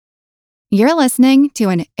You're listening to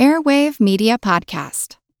an Airwave Media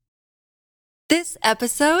Podcast. This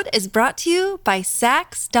episode is brought to you by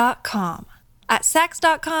Sax.com. At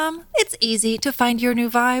Sax.com, it's easy to find your new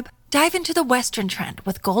vibe. Dive into the Western trend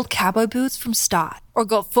with gold cowboy boots from Stott, or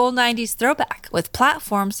go full 90s throwback with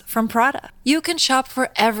platforms from Prada. You can shop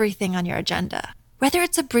for everything on your agenda, whether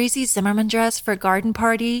it's a breezy Zimmermann dress for a garden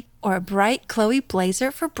party or a bright Chloe blazer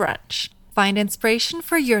for brunch. Find inspiration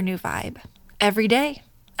for your new vibe every day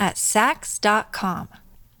at Sax.com.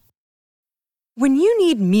 When you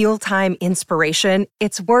need mealtime inspiration,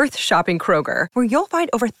 it's worth shopping Kroger, where you'll find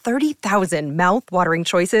over 30,000 mouth-watering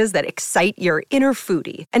choices that excite your inner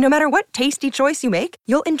foodie. And no matter what tasty choice you make,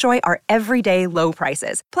 you'll enjoy our everyday low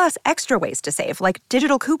prices, plus extra ways to save, like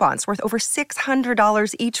digital coupons worth over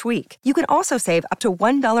 $600 each week. You can also save up to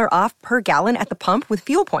 $1 off per gallon at the pump with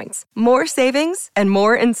fuel points. More savings and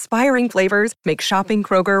more inspiring flavors make shopping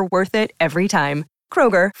Kroger worth it every time.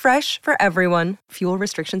 Kroger, fresh for everyone. Fuel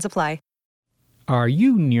restrictions apply. Are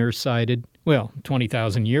you nearsighted? Well,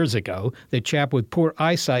 20,000 years ago, the chap with poor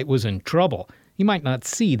eyesight was in trouble. He might not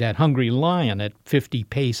see that hungry lion at 50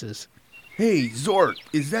 paces. Hey, Zork,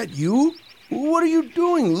 is that you? What are you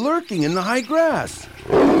doing lurking in the high grass?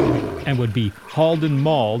 And would be hauled and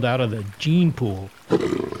mauled out of the gene pool.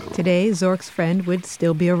 Today, Zork's friend would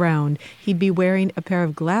still be around. He'd be wearing a pair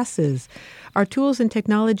of glasses. Our tools and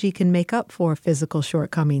technology can make up for physical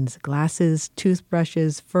shortcomings. Glasses,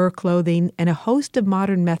 toothbrushes, fur clothing, and a host of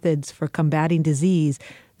modern methods for combating disease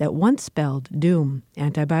that once spelled doom.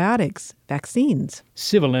 Antibiotics, vaccines.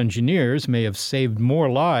 Civil engineers may have saved more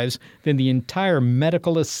lives than the entire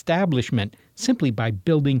medical establishment simply by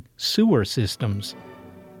building sewer systems.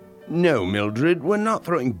 No, Mildred, we're not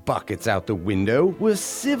throwing buckets out the window. We're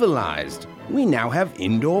civilized. We now have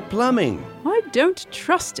indoor plumbing. I don't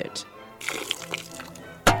trust it.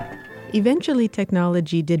 Eventually,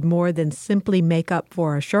 technology did more than simply make up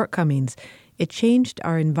for our shortcomings. It changed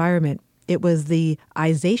our environment. It was the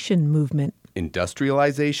ization movement.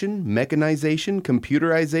 Industrialization, mechanization,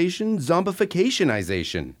 computerization,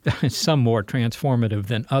 zombificationization. Some more transformative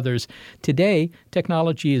than others. Today,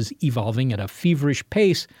 technology is evolving at a feverish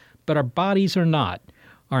pace, but our bodies are not.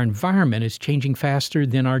 Our environment is changing faster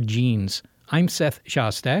than our genes. I'm Seth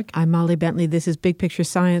Shostak. I'm Molly Bentley. This is Big Picture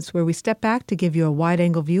Science, where we step back to give you a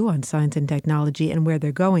wide-angle view on science and technology and where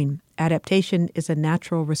they're going. Adaptation is a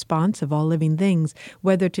natural response of all living things,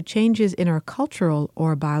 whether to changes in our cultural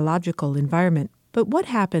or biological environment. But what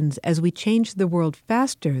happens as we change the world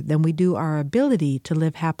faster than we do our ability to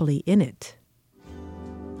live happily in it?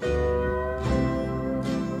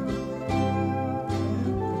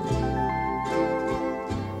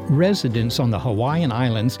 Residents on the Hawaiian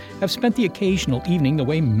Islands have spent the occasional evening the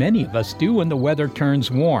way many of us do when the weather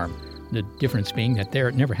turns warm. The difference being that there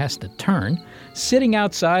it never has to turn, sitting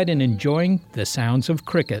outside and enjoying the sounds of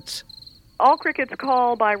crickets. All crickets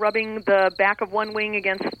call by rubbing the back of one wing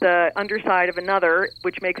against the underside of another,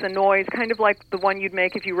 which makes a noise kind of like the one you'd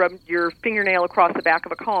make if you rubbed your fingernail across the back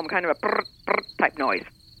of a comb, kind of a brr, brr type noise.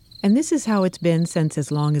 And this is how it's been since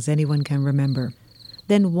as long as anyone can remember.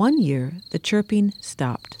 Then one year, the chirping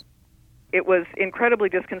stopped. It was incredibly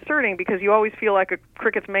disconcerting because you always feel like a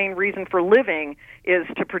cricket's main reason for living is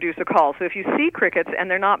to produce a call. So if you see crickets and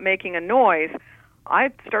they're not making a noise, I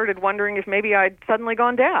started wondering if maybe I'd suddenly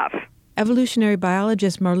gone deaf. Evolutionary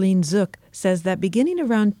biologist Marlene Zuk says that beginning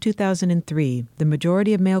around 2003, the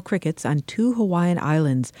majority of male crickets on 2 Hawaiian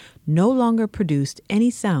islands no longer produced any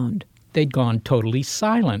sound. They'd gone totally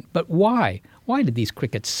silent. But why? Why did these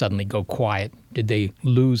crickets suddenly go quiet? Did they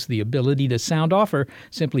lose the ability to sound off or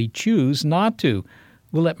simply choose not to?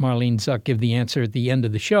 We'll let Marlene Zuk give the answer at the end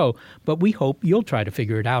of the show, but we hope you'll try to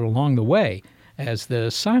figure it out along the way, as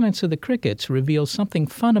the silence of the crickets reveals something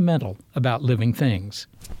fundamental about living things.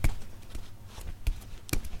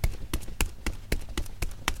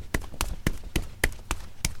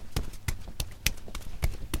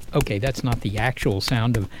 Okay, that's not the actual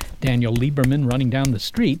sound of Daniel Lieberman running down the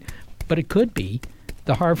street, but it could be.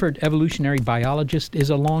 The Harvard evolutionary biologist is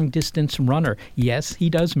a long-distance runner. Yes, he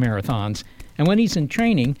does marathons. And when he's in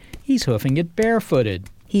training, he's hoofing it barefooted.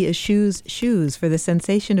 He eschews shoes for the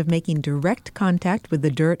sensation of making direct contact with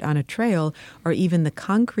the dirt on a trail or even the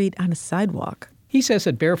concrete on a sidewalk. He says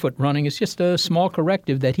that barefoot running is just a small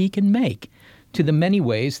corrective that he can make to the many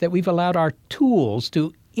ways that we've allowed our tools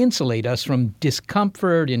to insulate us from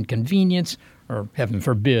discomfort, inconvenience, or heaven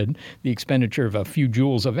forbid, the expenditure of a few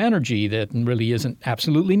joules of energy that really isn't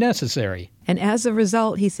absolutely necessary. And as a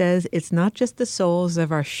result, he says, it's not just the soles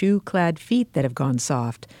of our shoe-clad feet that have gone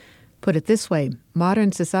soft. Put it this way,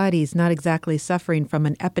 modern society is not exactly suffering from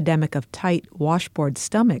an epidemic of tight washboard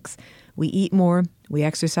stomachs, We eat more, we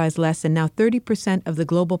exercise less, and now 30% of the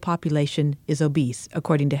global population is obese,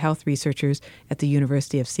 according to health researchers at the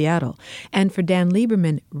University of Seattle. And for Dan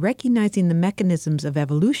Lieberman, recognizing the mechanisms of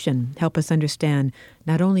evolution help us understand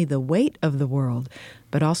not only the weight of the world,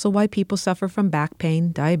 but also why people suffer from back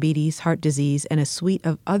pain, diabetes, heart disease, and a suite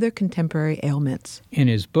of other contemporary ailments. In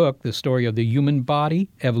his book, The Story of the Human Body,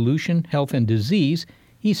 Evolution, Health, and Disease,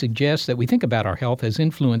 he suggests that we think about our health as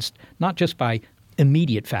influenced not just by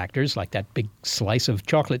immediate factors like that big slice of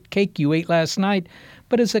chocolate cake you ate last night,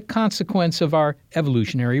 but as a consequence of our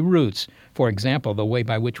evolutionary roots. For example, the way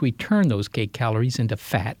by which we turn those cake calories into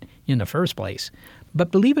fat in the first place.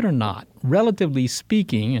 But believe it or not, relatively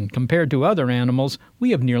speaking, and compared to other animals,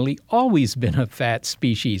 we have nearly always been a fat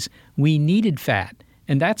species. We needed fat,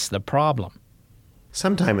 and that's the problem.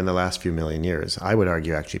 Sometime in the last few million years, I would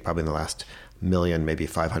argue actually probably in the last million, maybe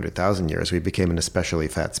 500,000 years, we became an especially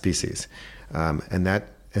fat species. And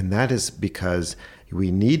that is because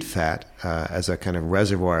we need fat as a kind of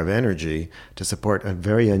reservoir of energy to support a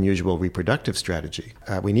very unusual reproductive strategy.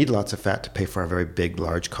 We need lots of fat to pay for our very big,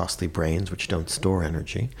 large, costly brains, which don't store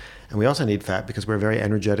energy. And we also need fat because we're a very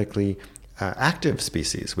energetically active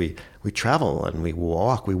species. We travel and we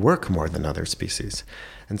walk, we work more than other species.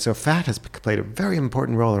 And so fat has played a very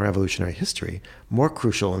important role in our evolutionary history, more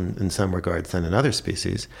crucial in some regards than in other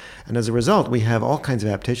species. And as a result, we have all kinds of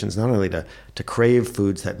adaptations, not only to crave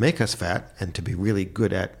foods that make us fat and to be really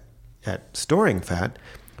good at storing fat,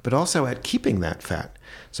 but also at keeping that fat.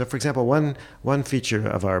 So, for example, one feature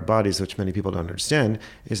of our bodies, which many people don't understand,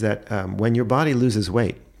 is that when your body loses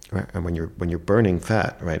weight, right, and when you're burning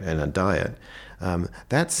fat, right, in a diet,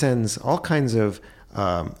 that sends all kinds of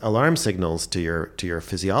alarm signals to your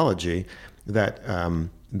physiology that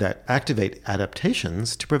activate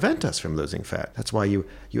adaptations to prevent us from losing fat. That's why you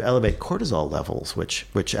elevate cortisol levels,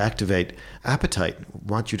 which activate appetite,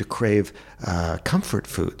 want you to crave comfort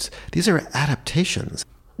foods. These are adaptations.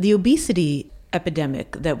 The obesity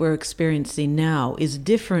epidemic that we're experiencing now is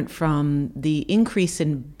different from the increase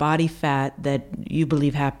in body fat that you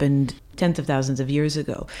believe happened tens of thousands of years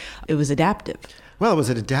ago. It was adaptive. Well, it was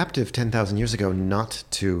adaptive 10,000 years ago not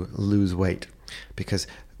to lose weight, because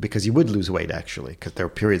you would lose weight, actually, because there are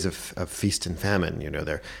periods of feast and famine.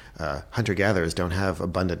 Hunter-gatherers don't have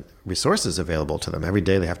abundant resources available to them. Every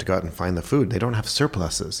day they have to go out and find the food. They don't have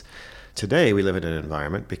surpluses. Today, we live in an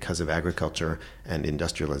environment, because of agriculture and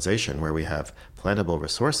industrialization, where we have plentiful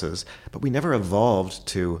resources, but we never evolved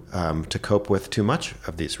to cope with too much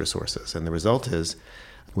of these resources. And the result is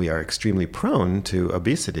we are extremely prone to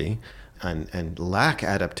obesity and lack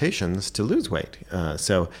adaptations to lose weight.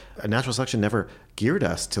 So natural selection never geared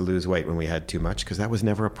us to lose weight when we had too much, because that was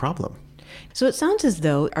never a problem. So it sounds as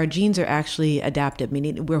though our genes are actually adaptive,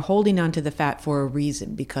 meaning we're holding on to the fat for a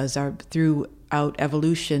reason, because throughout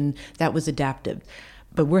evolution, that was adaptive.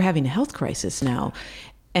 But we're having a health crisis now.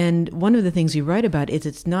 And one of the things you write about is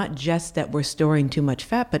it's not just that we're storing too much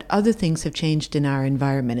fat, but other things have changed in our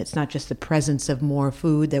environment. It's not just the presence of more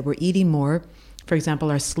food, that we're eating more. For example,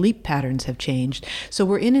 our sleep patterns have changed. So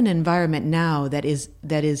we're in an environment now that is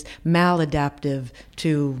maladaptive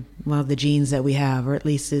to, well, the genes that we have, or at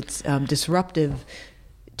least it's disruptive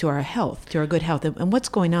to our health, to our good health. And what's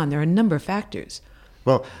going on? There are a number of factors.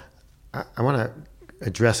 Well, I want to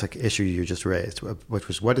address an issue you just raised, which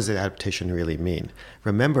was, what does adaptation really mean?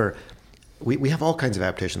 Remember, we have all kinds of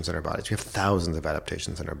adaptations in our bodies. We have thousands of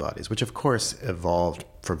adaptations in our bodies, which of course evolved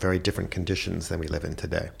for very different conditions than we live in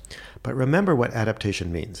today. But remember what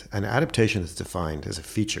adaptation means. An adaptation is defined as a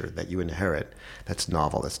feature that you inherit that's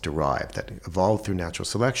novel, that's derived, that evolved through natural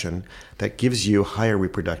selection, that gives you higher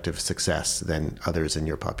reproductive success than others in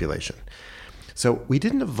your population. So we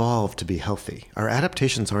didn't evolve to be healthy. Our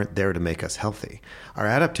adaptations aren't there to make us healthy. Our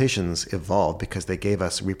adaptations evolved because they gave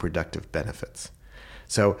us reproductive benefits.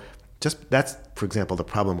 So that's, for example, the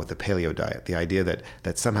problem with the paleo diet, the idea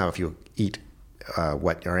that somehow if you eat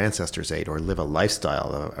what our ancestors ate or live a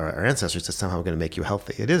lifestyle of our ancestors, is somehow going to make you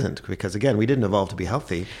healthy. It isn't, because again, we didn't evolve to be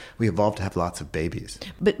healthy. We evolved to have lots of babies.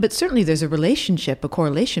 But certainly there's a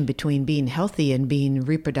correlation between being healthy and being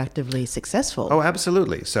reproductively successful. Oh,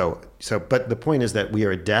 absolutely. But the point is that we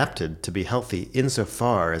are adapted to be healthy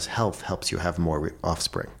insofar as health helps you have more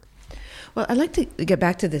offspring. Well, I'd like to get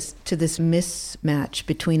back to this mismatch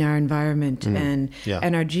between our environment and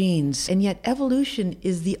our genes. And yet evolution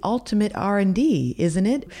is the ultimate R&D, isn't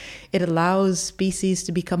it? It allows species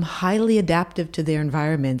to become highly adaptive to their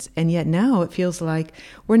environments. And yet now it feels like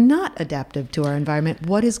we're not adaptive to our environment.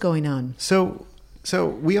 What is going on? So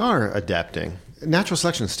we are adapting. Natural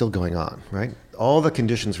selection is still going on, right? All the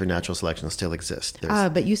conditions for natural selection still exist.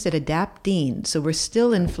 But you said adapting, so we're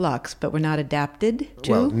still in flux, but we're not adapted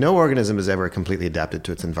to? Well, no organism is ever completely adapted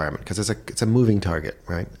to its environment because it's a moving target,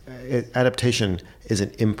 right? Adaptation is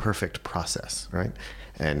an imperfect process, right?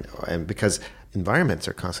 And because environments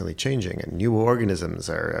are constantly changing and new organisms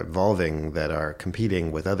are evolving that are competing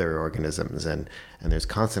with other organisms and there's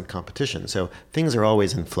constant competition. So things are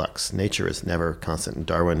always in flux. Nature is never constant. And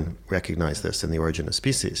Darwin recognized this in The Origin of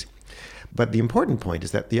Species. But the important point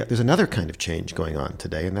is that there's another kind of change going on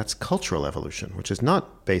today, and that's cultural evolution, which is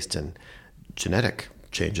not based in genetic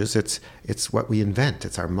changes. It's what we invent.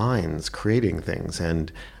 It's our minds creating things.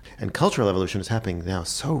 And cultural evolution is happening now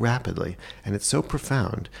so rapidly, and it's so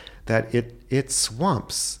profound that it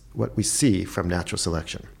swamps what we see from natural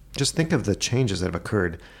selection. Just think of the changes that have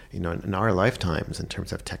occurred, in our lifetimes in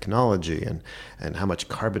terms of technology and how much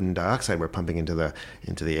carbon dioxide we're pumping into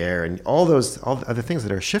the air, and all the other things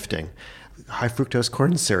that are shifting. High fructose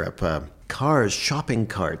corn syrup, cars, shopping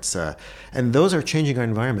carts, and those are changing our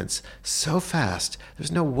environments so fast.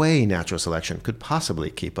 There's no way natural selection could possibly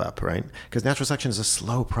keep up, right? Because natural selection is a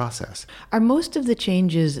slow process. Are most of the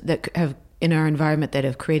changes that have in our environment that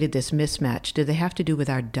have created this mismatch, do they have to do with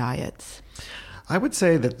our diets? I would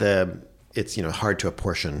say that it's hard to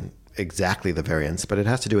apportion exactly the variance, but it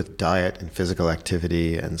has to do with diet and physical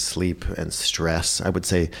activity and sleep and stress. I would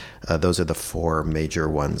say those are the four major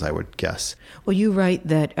ones, I would guess. Well, you write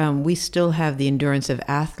that we still have the endurance of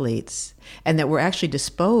athletes and that we're actually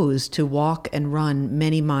disposed to walk and run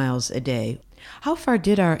many miles a day. How far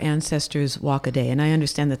did our ancestors walk a day? And I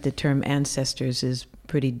understand that the term ancestors is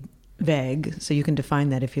pretty vague, so you can define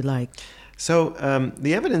that if you like. So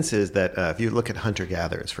the evidence is that if you look at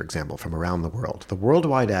hunter-gatherers, for example, from around the world, the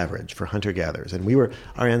worldwide average for hunter-gatherers, and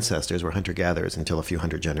our ancestors were hunter-gatherers until a few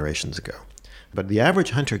hundred generations ago. But the average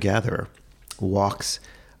hunter-gatherer walks,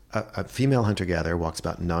 a female hunter-gatherer walks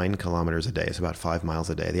about 9 kilometers a day, so about 5 miles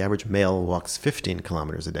a day. The average male walks 15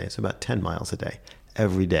 kilometers a day, so about 10 miles a day,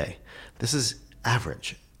 every day. This is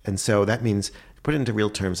average. And so that means, put it into real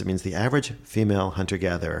terms, it means the average female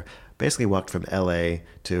hunter-gatherer basically walked from LA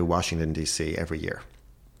to Washington, D.C. every year.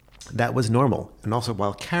 That was normal, and also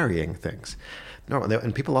while carrying things. Normal.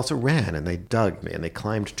 And people also ran, and they dug, and they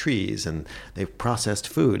climbed trees, and they processed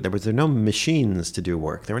food. There were no machines to do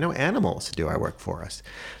work. There were no animals to do our work for us.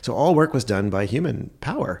 So all work was done by human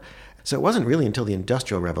power. So it wasn't really until the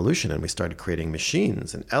Industrial Revolution, and we started creating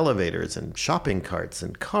machines and elevators and shopping carts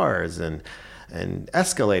and cars and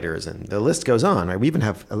escalators, and the list goes on. Right? We even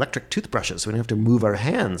have electric toothbrushes, so we don't have to move our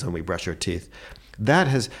hands when we brush our teeth. That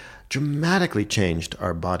has dramatically changed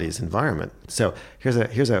our body's environment. So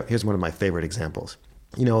here's one of my favorite examples.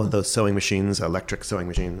 Those sewing machines, electric sewing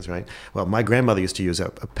machines, right? Well, my grandmother used to use a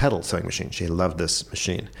pedal sewing machine. She loved this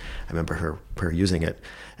machine. I remember her using it.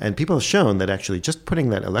 And people have shown that actually just putting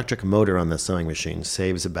that electric motor on the sewing machine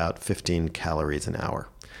saves about 15 calories an hour.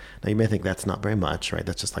 Now, you may think that's not very much, right?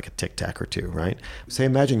 That's just like a tic-tac or two, right? Say,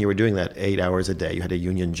 imagine you were doing that 8 hours a day. You had a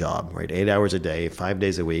union job, right? 8 hours a day, 5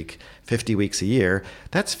 days a week, 50 weeks a year.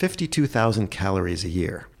 That's 52,000 calories a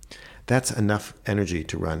year. That's enough energy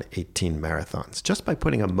to run 18 marathons just by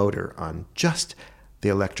putting a motor on just the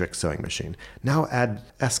electric sewing machine. Now add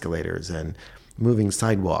escalators and moving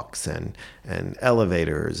sidewalks and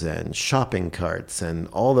elevators and shopping carts and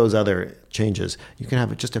all those other changes. You can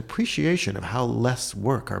have just appreciation of how less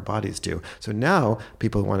work our bodies do. So now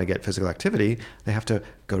people who want to get physical activity, they have to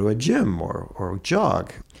go to a gym or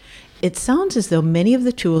jog. It sounds as though many of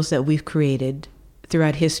the tools that we've created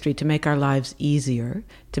throughout history to make our lives easier,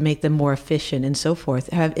 to make them more efficient and so forth,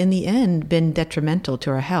 have in the end been detrimental to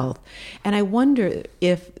our health. And I wonder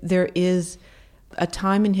if there is a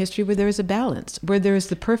time in history where there is a balance, where there is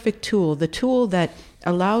the perfect tool, the tool that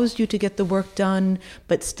allows you to get the work done,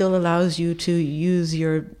 but still allows you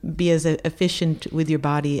to be as efficient with your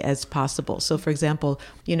body as possible. So, for example,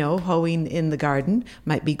 hoeing in the garden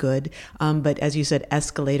might be good, but as you said,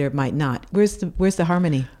 escalator might not. Where's the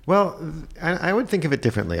harmony? Well, I would think of it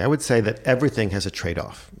differently. I would say that everything has a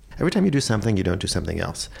trade-off. Every time you do something, you don't do something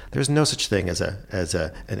else. There's no such thing as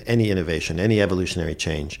any innovation, any evolutionary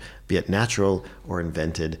change, be it natural or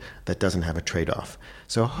invented, that doesn't have a trade-off.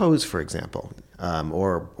 So hoes, for example,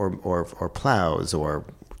 or plows or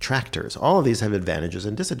tractors, all of these have advantages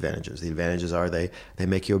and disadvantages. The advantages are they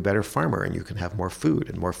make you a better farmer and you can have more food,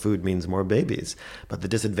 and more food means more babies. But the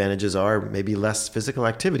disadvantages are maybe less physical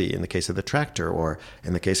activity in the case of the tractor, or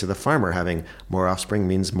in the case of the farmer, having more offspring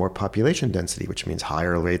means more population density, which means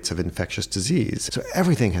higher rates of infectious disease. So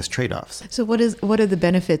everything has trade-offs. So what are the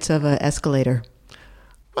benefits of an escalator?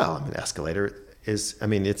 Well, an escalator,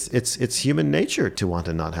 it's human nature to want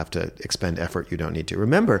to not have to expend effort you don't need to.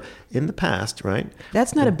 Remember, in the past, right?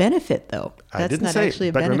 That's not a benefit, though. I didn't not say, actually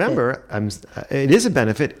a but benefit. remember, it is a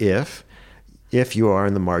benefit if you are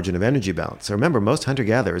in the margin of energy balance. So remember, most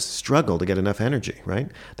hunter-gatherers struggle to get enough energy, right?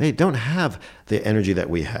 They don't have the energy that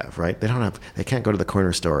we have, right? They can't go to the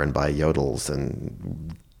corner store and buy yodels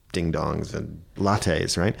and ding-dongs and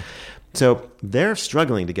lattes, right? So they're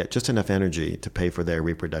struggling to get just enough energy to pay for their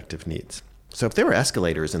reproductive needs. So if there were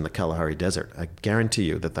escalators in the Kalahari Desert, I guarantee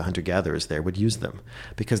you that the hunter-gatherers there would use them,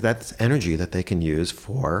 because that's energy that they can use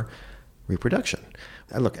for reproduction.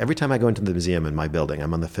 Look, every time I go into the museum in my building,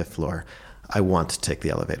 I'm on the 5th floor, I want to take the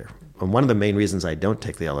elevator. And one of the main reasons I don't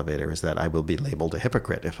take the elevator is that I will be labeled a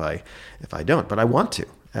hypocrite if I don't, but I want to.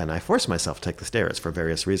 And I force myself to take the stairs for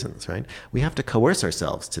various reasons, right? We have to coerce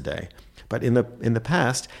ourselves today. But in the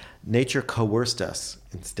past, nature coerced us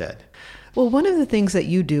instead. Well, one of the things that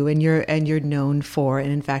you do, and you're known for,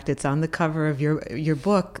 and in fact, it's on the cover of your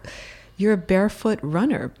book, you're a barefoot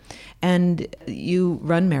runner, and you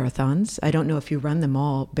run marathons. I don't know if you run them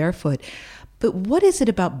all barefoot, but what is it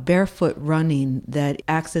about barefoot running that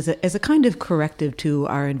acts as a kind of corrective to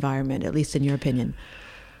our environment, at least in your opinion?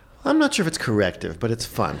 I'm not sure if it's corrective, but it's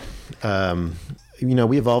fun.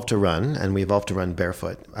 We evolved to run, and we evolved to run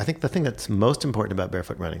barefoot. I think the thing that's most important about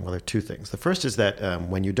barefoot running, well, there are two things. The first is that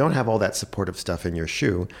when you don't have all that supportive stuff in your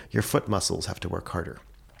shoe, your foot muscles have to work harder.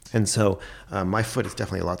 And so my foot is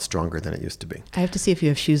definitely a lot stronger than it used to be. I have to see if you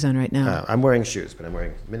have shoes on right now. I'm wearing shoes, but I'm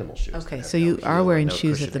wearing minimal shoes. Okay, so you are wearing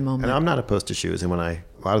shoes cushioning. at the moment. And I'm not opposed to shoes. And a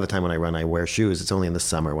lot of the time when I run, I wear shoes. It's only in the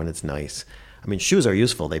summer when it's nice. I mean, shoes are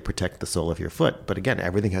useful. They protect the sole of your foot. But again,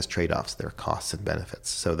 everything has trade-offs. There are costs and benefits.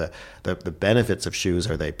 So the benefits of shoes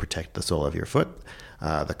are they protect the sole of your foot.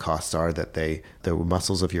 The costs are that the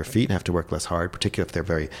muscles of your feet have to work less hard, particularly if they're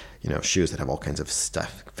very, shoes that have all kinds of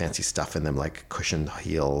stuff, fancy stuff in them, like cushioned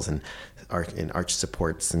heels and arch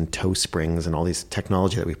supports and toe springs and all these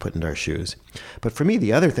technology that we put into our shoes. But for me,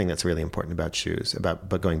 the other thing that's really important about shoes, about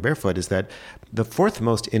going barefoot, is that the fourth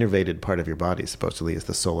most innervated part of your body, supposedly, is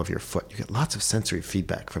the sole of your foot. You get lots of sensory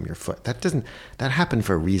feedback from your foot. That happened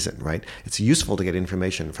for a reason, right? It's useful to get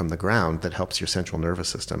information from the ground that helps your central nervous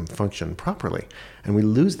system function properly. And we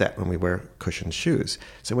lose that when we wear cushioned shoes.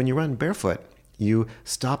 So when you run barefoot, you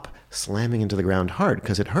stop slamming into the ground hard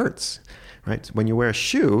because it hurts. Right? When you wear a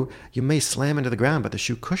shoe, you may slam into the ground, but the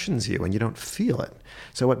shoe cushions you and you don't feel it.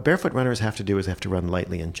 So what barefoot runners have to do is they have to run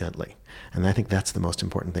lightly and gently. And I think that's the most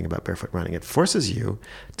important thing about barefoot running. It forces you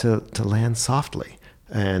to land softly.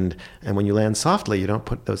 And when you land softly, you don't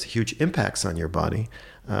put those huge impacts on your body.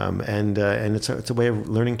 And it's a way of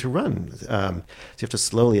learning to run. So you have to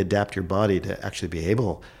slowly adapt your body to actually be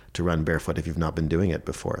able to run barefoot if you've not been doing it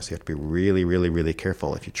before. So you have to be really, really, really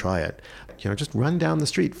careful if you try it. Just run down the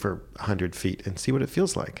street for 100 feet and see what it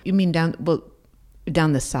feels like. You mean down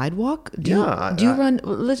the sidewalk? Do you run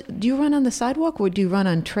on the sidewalk, or do you run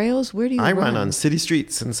on trails? Where do you run? I run on city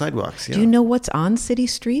streets and sidewalks. Yeah. Do you know what's on city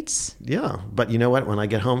streets? Yeah, but you know what? When I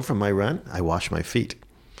get home from my run, I wash my feet.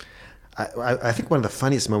 I think one of the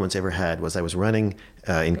funniest moments I ever had was I was running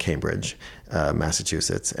in Cambridge,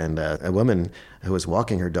 Massachusetts, and a woman who was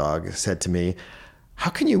walking her dog said to me, "How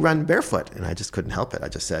can you run barefoot?" And I just couldn't help it. I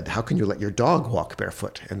just said, "How can you let your dog walk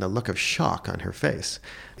barefoot?" And the look of shock on her face.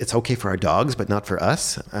 It's okay for our dogs, but not for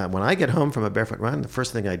us. When I get home from a barefoot run, the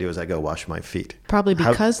first thing I do is I go wash my feet. Probably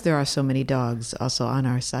because there are so many dogs also on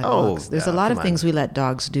our sidewalks. There's a lot of things we let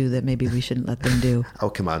dogs do that maybe we shouldn't let them do. Oh,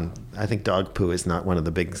 come on. I think dog poo is not one of the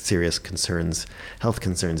big serious concerns, health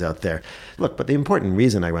concerns out there. Look, but the important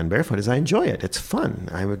reason I run barefoot is I enjoy it. It's fun.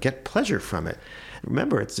 I would get pleasure from it.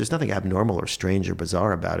 Remember, there's nothing abnormal or strange or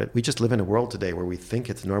bizarre about it. We just live in a world today where we think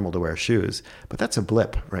it's normal to wear shoes, but that's a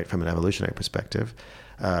blip, right, from an evolutionary perspective.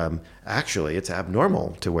 Actually, it's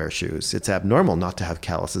abnormal to wear shoes. It's abnormal not to have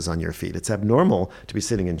calluses on your feet. It's abnormal to be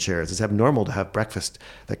sitting in chairs. It's abnormal to have breakfast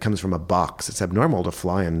that comes from a box. It's abnormal to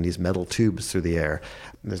fly in these metal tubes through the air.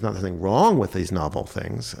 There's nothing wrong with these novel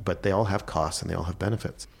things, but they all have costs and they all have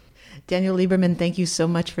benefits. Daniel Lieberman, thank you so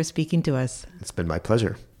much for speaking to us. It's been my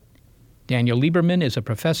pleasure. Daniel Lieberman is a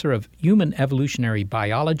professor of human evolutionary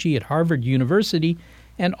biology at Harvard University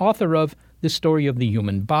and author of The Story of the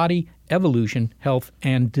Human Body, Evolution, Health,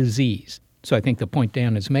 and Disease. So I think the point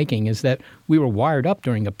Dan is making is that we were wired up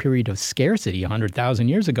during a period of scarcity 100,000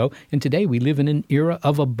 years ago, and today we live in an era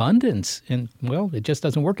of abundance, and, well, it just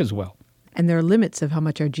doesn't work as well. And there are limits of how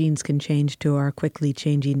much our genes can change to our quickly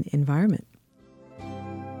changing environment.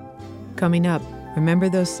 Coming up, remember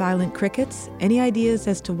those silent crickets? Any ideas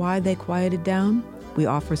as to why they quieted down? We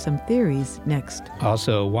offer some theories next.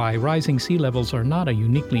 Also, why rising sea levels are not a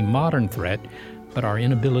uniquely modern threat, but our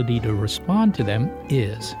inability to respond to them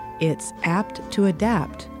is. It's Apt to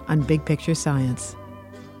Adapt on Big Picture Science.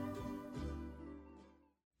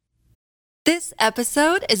 This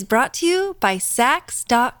episode is brought to you by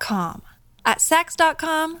Saks.com. At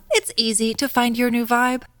Saks.com, it's easy to find your new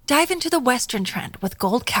vibe. Dive into the Western trend with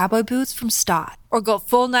gold cowboy boots from Stott, or go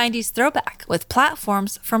full 90s throwback with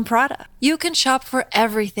platforms from Prada. You can shop for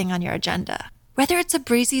everything on your agenda, whether it's a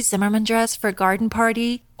breezy Zimmermann dress for a garden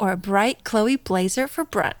party or a bright Chloe blazer for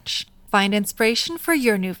brunch. Find inspiration for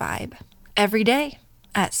your new vibe every day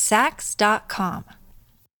at Saks.com.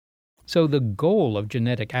 So the goal of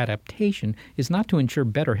genetic adaptation is not to ensure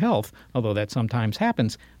better health, although that sometimes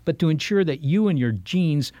happens, but to ensure that you and your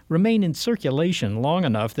genes remain in circulation long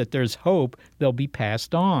enough that there's hope they'll be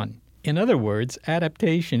passed on. In other words,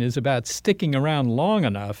 adaptation is about sticking around long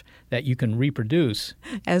enough that you can reproduce.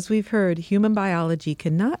 As we've heard, human biology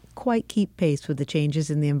cannot quite keep pace with the changes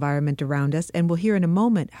in the environment around us, and we'll hear in a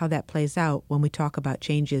moment how that plays out when we talk about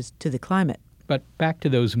changes to the climate. But back to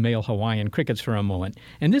those male Hawaiian crickets for a moment.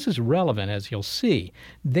 And this is relevant, as you'll see.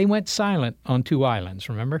 They went silent on 2 islands,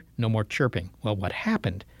 remember? No more chirping. Well, what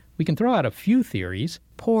happened? We can throw out a few theories.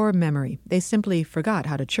 Poor memory. They simply forgot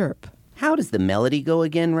how to chirp. How does the melody go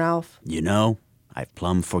again, Ralph? You know, I've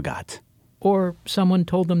plumb forgot. Or someone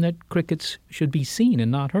told them that crickets should be seen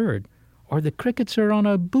and not heard. Or the crickets are on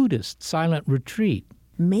a Buddhist silent retreat.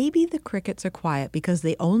 Maybe the crickets are quiet because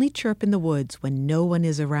they only chirp in the woods when no one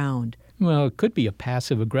is around. Well, it could be a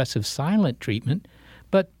passive-aggressive silent treatment,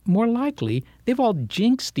 but more likely, they've all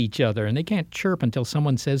jinxed each other and they can't chirp until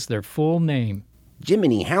someone says their full name.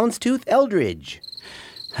 Jiminy Houndstooth Eldridge.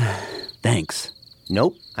 Thanks.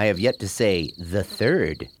 Nope, I have yet to say the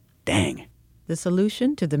third. Dang. The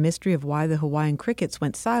solution to the mystery of why the Hawaiian crickets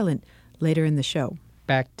went silent later in the show.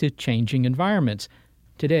 Back to changing environments.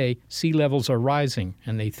 Today, sea levels are rising,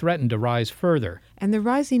 and they threaten to rise further. And they're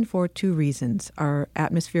rising for 2 reasons. Our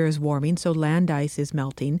atmosphere is warming, so land ice is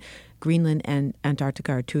melting. Greenland and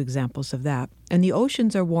Antarctica are 2 examples of that. And the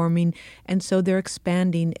oceans are warming, and so they're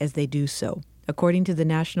expanding as they do so. According to the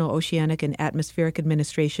National Oceanic and Atmospheric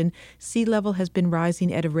Administration, sea level has been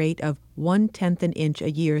rising at a rate of 1/10 an inch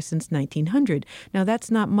a year since 1900. Now,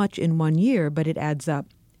 that's not much in 1 year, but it adds up.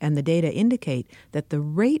 And the data indicate that the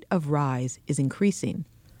rate of rise is increasing.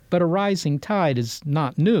 But a rising tide is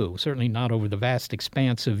not new, certainly not over the vast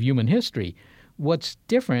expanse of human history. What's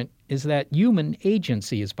different is that human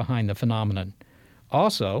agency is behind the phenomenon.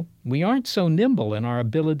 Also, we aren't so nimble in our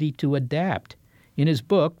ability to adapt. In his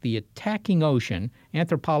book, The Attacking Ocean,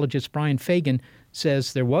 anthropologist Brian Fagan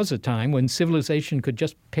says there was a time when civilization could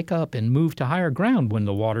just pick up and move to higher ground when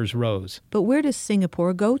the waters rose. But where does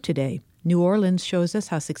Singapore go today? New Orleans shows us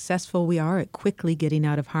how successful we are at quickly getting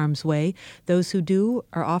out of harm's way. Those who do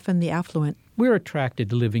are often the affluent. We're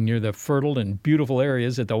attracted to living near the fertile and beautiful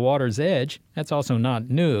areas at the water's edge. That's also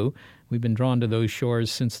not new. We've been drawn to those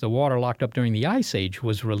shores since the water locked up during the Ice Age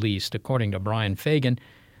was released, according to Brian Fagan.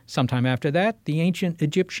 Sometime after that, the ancient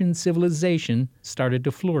Egyptian civilization started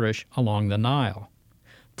to flourish along the Nile.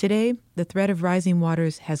 Today, the threat of rising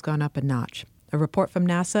waters has gone up a notch. A report from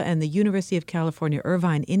NASA and the University of California,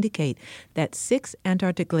 Irvine indicate that 6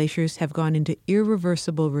 Antarctic glaciers have gone into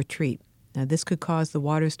irreversible retreat. Now, this could cause the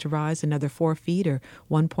waters to rise another 4 feet or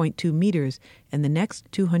 1.2 meters in the next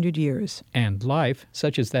 200 years. And life,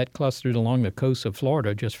 such as that clustered along the coast of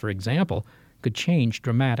Florida, just for example, could change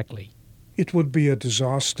dramatically. It would be a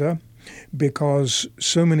disaster because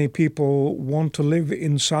so many people want to live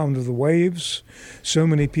in sound of the waves. So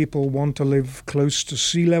many people want to live close to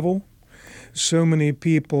sea level. So many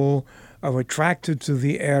people are attracted to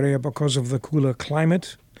the area because of the cooler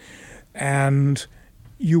climate. And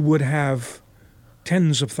you would have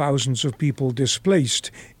tens of thousands of people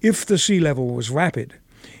displaced if the sea level was rapid.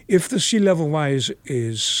 If the sea level rise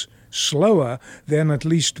is slower, then at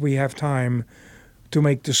least we have time to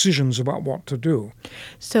make decisions about what to do.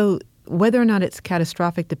 So whether or not it's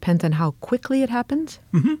catastrophic depends on how quickly it happens?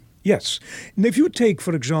 Mm-hmm. Yes. And if you take,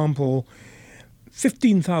 for example,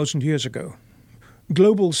 15,000 years ago,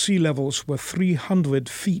 global sea levels were 300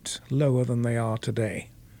 feet lower than they are today.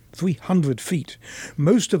 300 feet.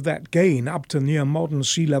 Most of that gain up to near modern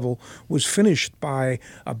sea level was finished by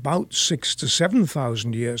about 6,000 to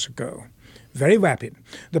 7,000 years ago. Very rapid.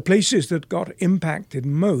 The places that got impacted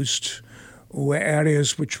most were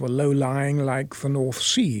areas which were low-lying, like the North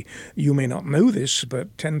Sea. You may not know this,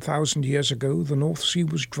 but 10,000 years ago, the North Sea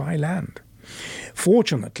was dry land.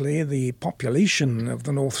 Fortunately, the population of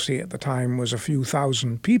the North Sea at the time was a few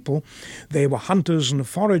thousand people. They were hunters and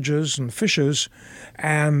foragers and fishers,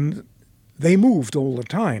 and they moved all the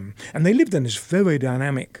time. And they lived in this very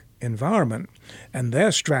dynamic environment, and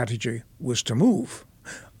their strategy was to move.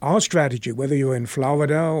 Our strategy, whether you're in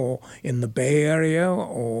Florida or in the Bay Area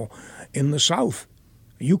or in the South,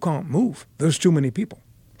 you can't move. There's too many people.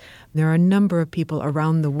 There are a number of people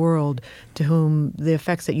around the world to whom the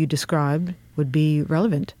effects that you described would be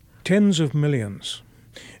relevant. Tens of millions.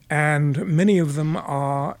 And many of them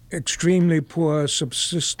are extremely poor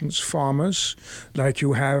subsistence farmers, like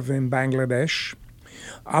you have in Bangladesh.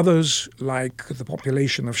 Others, like the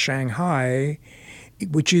population of Shanghai,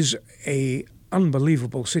 which is an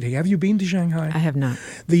unbelievable city. Have you been to Shanghai? I have not.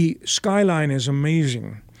 The skyline is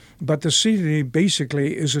amazing, but the city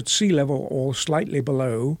basically is at sea level or slightly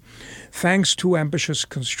below, thanks to ambitious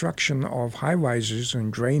construction of high-rises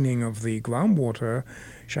and draining of the groundwater.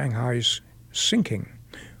 Shanghai's sinking.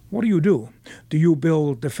 What do? Do you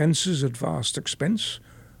build defenses at vast expense?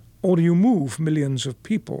 Or do you move millions of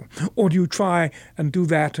people? Or do you try and do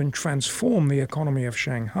that and transform the economy of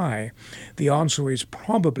Shanghai? The answer is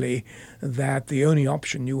probably that the only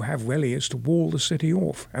option you have really is to wall the city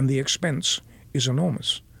off, and the expense is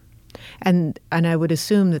enormous. And I would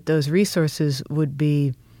assume that those resources would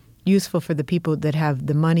be useful for the people that have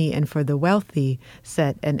the money and for the wealthy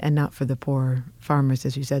set, and not for the poor farmers,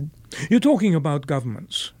 as you said. You're talking about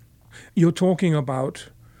governments. You're talking about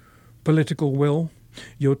political will.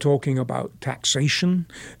 You're talking about taxation.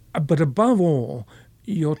 But above all,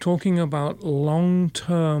 you're talking about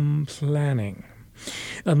long-term planning.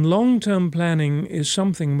 And long-term planning is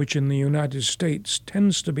something which in the United States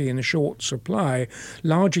tends to be in short supply,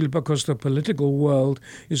 largely because the political world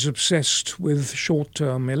is obsessed with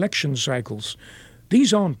short-term election cycles.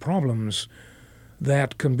 These aren't problems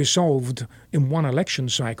that can be solved in one election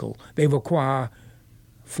cycle. They require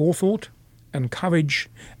forethought and courage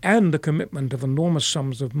and the commitment of enormous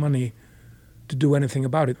sums of money to do anything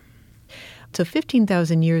about it. So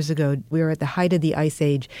 15,000 years ago, we were at the height of the Ice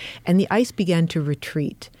Age, and the ice began to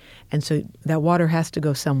retreat. And so that water has to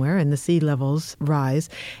go somewhere, and the sea levels rise.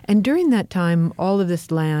 And during that time, all of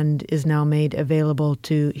this land is now made available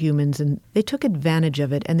to humans, and they took advantage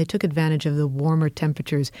of it, and they took advantage of the warmer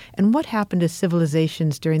temperatures. And what happened to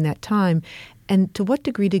civilizations during that time, and to what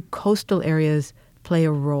degree did coastal areas play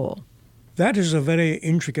a role? That is a very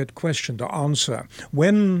intricate question to answer.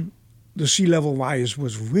 When the sea level rise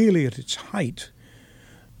was really at its height,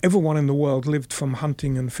 everyone in the world lived from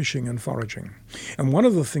hunting and fishing and foraging. And one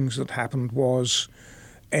of the things that happened was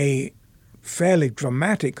a fairly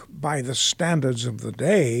dramatic, by the standards of the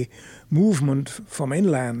day, movement from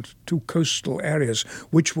inland to coastal areas,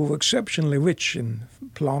 which were exceptionally rich in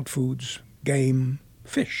plant foods, game,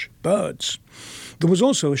 fish, birds. There was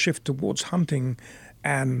also a shift towards hunting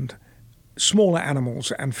and smaller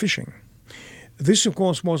animals and fishing. This, of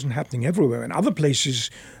course, wasn't happening everywhere. In other places,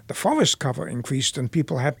 the forest cover increased and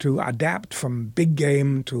people had to adapt from big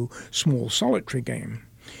game to small solitary game.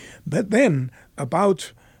 But then,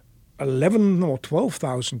 about 11 or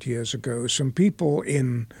 12,000 years ago, some people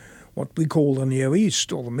in what we call the Near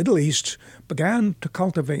East or the Middle East began to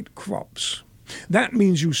cultivate crops. That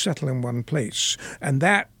means you settle in one place, and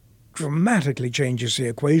that dramatically changes the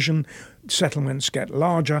equation. Settlements get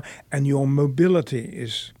larger, and your mobility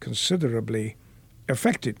is considerably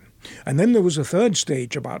affected. And then there was a third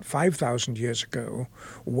stage about 5,000 years ago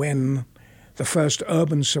when the first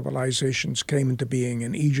urban civilizations came into being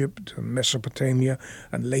in Egypt and Mesopotamia,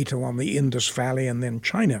 and later on the Indus Valley and then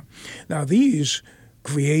China. Now these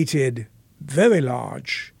created very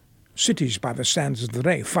large cities by the standards of the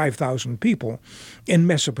day, 5,000 people. In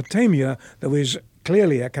Mesopotamia, there is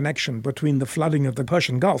clearly a connection between the flooding of the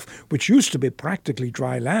Persian Gulf, which used to be practically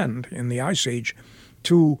dry land in the Ice Age,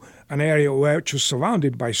 to an area which was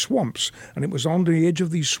surrounded by swamps. And it was on the edge of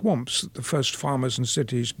these swamps that the first farmers and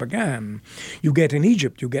cities began. You get in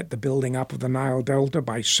Egypt, you get the building up of the Nile Delta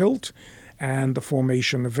by silt and the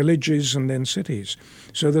formation of villages and then cities.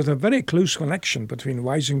 So there's a very close connection between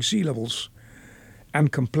rising sea levels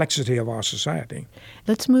and complexity of our society.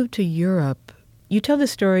 Let's move to Europe. You tell the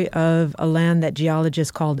story of a land that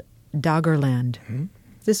geologists called Doggerland. Mm-hmm.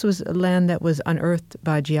 This was a land that was unearthed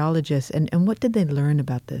by geologists. And what did they learn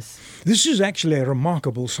about this? This is actually a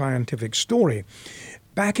remarkable scientific story.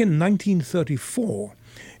 Back in 1934,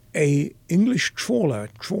 an English trawler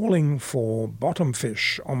trawling for bottom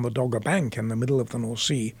fish on the Dogger Bank in the middle of the North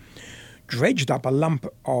Sea dredged up a lump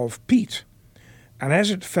of peat. And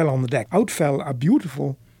as it fell on the deck, out fell a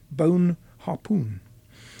beautiful bone harpoon,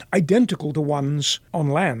 identical to ones on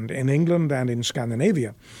land in England and in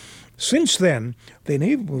Scandinavia. Since then, they've been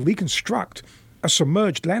able to reconstruct a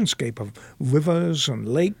submerged landscape of rivers and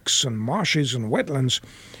lakes and marshes and wetlands,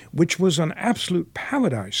 which was an absolute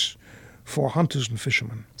paradise for hunters and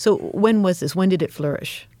fishermen. So when was this? When did it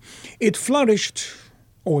flourish? It flourished,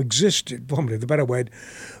 or existed, probably the better word,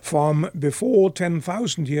 from before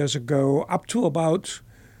 10,000 years ago up to about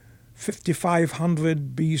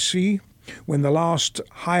 5,500 BC, when the last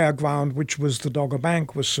higher ground, which was the Dogger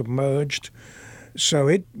Bank, was submerged. So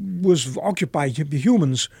it was occupied by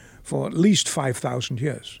humans for at least 5,000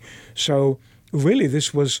 years. So really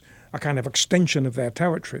this was a kind of extension of their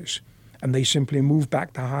territories. And they simply moved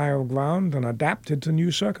back to higher ground and adapted to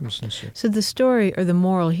new circumstances. So the story or the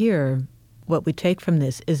moral here, what we take from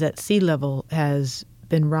this, is that sea level has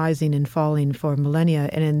been rising and falling for millennia.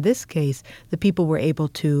 And in this case, the people were able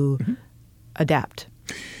to adapt.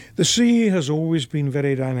 The sea has always been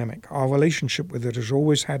very dynamic. Our relationship with it has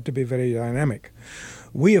always had to be very dynamic.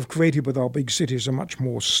 We have created with our big cities a much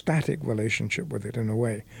more static relationship with it in a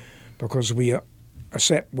way, because we are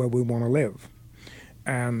set where we want to live.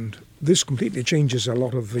 And this completely changes a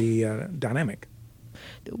lot of the dynamic.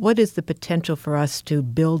 What is the potential for us to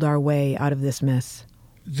build our way out of this mess?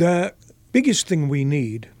 The biggest thing we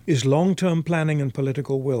need is long-term planning and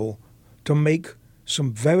political will to make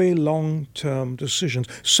some very long-term decisions,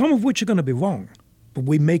 some of which are going to be wrong, but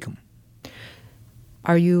we make them.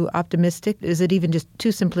 Are you optimistic? Is it even just too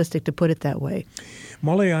simplistic to put it that way?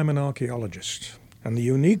 Molly, I'm an archaeologist. And the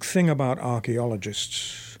unique thing about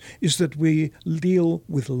archaeologists is that we deal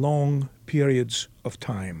with long periods of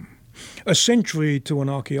time. A century to an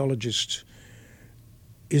archaeologist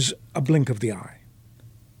is a blink of the eye.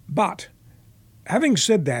 But having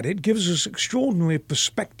said that, it gives us extraordinary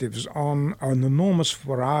perspectives on an enormous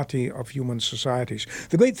variety of human societies.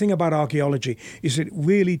 The great thing about archaeology is it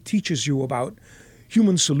really teaches you about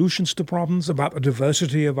human solutions to problems, about the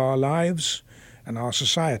diversity of our lives and our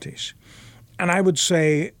societies. And I would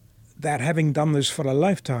say that having done this for a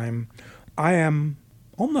lifetime, I am,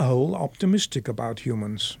 on the whole, optimistic about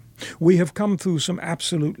humans. We have come through some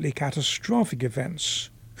absolutely catastrophic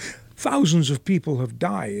events. Thousands of people have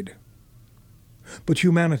died, but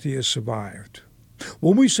humanity has survived.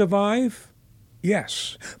 Will we survive?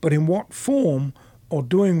 Yes. But in what form or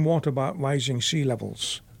doing what about rising sea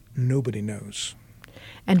levels? Nobody knows.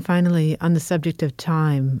 And finally, on the subject of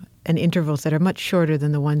time and intervals that are much shorter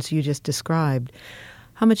than the ones you just described,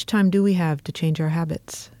 how much time do we have to change our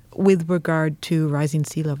habits with regard to rising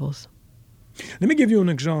sea levels? Let me give you an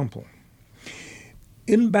example.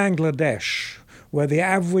 In Bangladesh, where the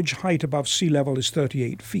average height above sea level is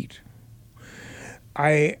 38 feet,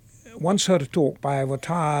 I once heard a talk by a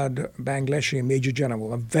retired Bangladeshi Major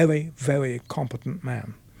General, a very, very competent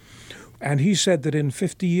man. And he said that in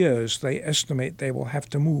 50 years, they estimate they will have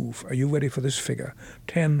to move, are you ready for this figure,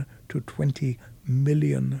 10 to 20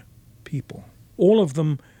 million people. All of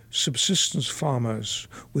them subsistence farmers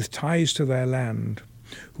with ties to their land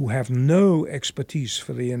who have no expertise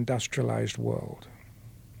for the industrialized world.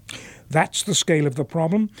 That's the scale of the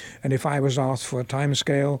problem, and if I was asked for a time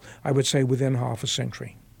scale, I would say within half a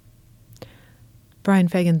century. Brian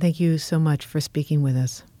Fagan, thank you so much for speaking with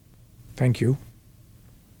us. Thank you.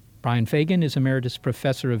 Brian Fagan is Emeritus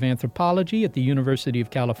Professor of Anthropology at the University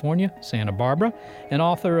of California, Santa Barbara, and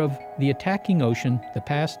author of The Attacking Ocean, The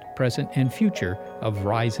Past, Present, and Future of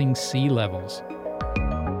Rising Sea Levels.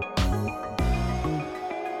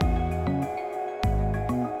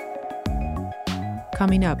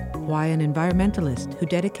 Coming up, why an environmentalist who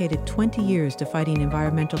dedicated 20 years to fighting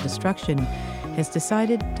environmental destruction has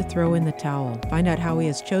decided to throw in the towel. Find out how he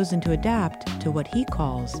has chosen to adapt to what he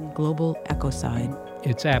calls global ecocide.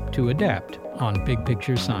 It's apt to adapt on Big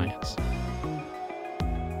Picture Science.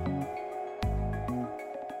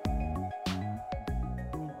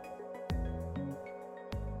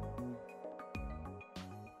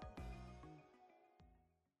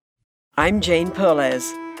 I'm Jane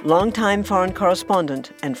Perlez, longtime foreign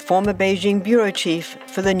correspondent and former Beijing bureau chief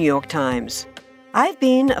for the New York Times. I've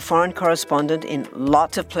been a foreign correspondent in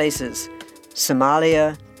lots of places: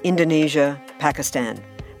 Somalia, Indonesia, Pakistan,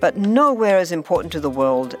 but nowhere as important to the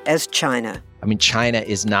world as China. I mean, China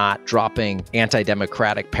is not dropping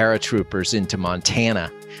anti-democratic paratroopers into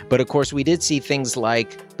Montana. But of course, we did see things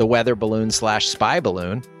like the weather balloon/spy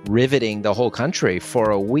balloon riveting the whole country for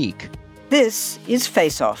a week. This is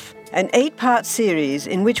Face Off, an 8-part series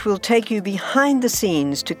in which we'll take you behind the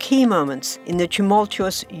scenes to key moments in the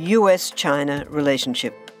tumultuous U.S.-China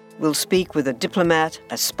relationship. We'll speak with a diplomat,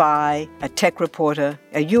 a spy, a tech reporter,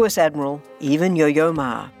 a U.S. admiral, even Yo-Yo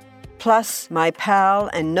Ma. Plus, my pal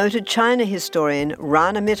and noted China historian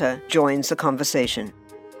Rana Mitter joins the conversation.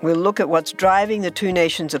 We'll look at what's driving the two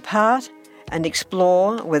nations apart and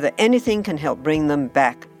explore whether anything can help bring them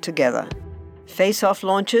back together. Face Off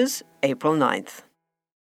launches April 9th.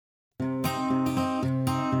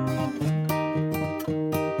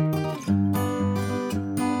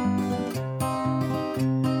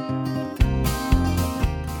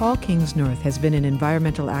 Paul Kingsnorth has been an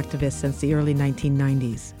environmental activist since the early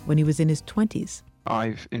 1990s, when he was in his 20s.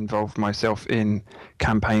 I've involved myself in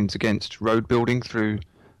campaigns against road building through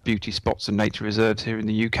beauty spots and nature reserves here in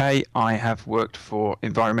the UK. I have worked for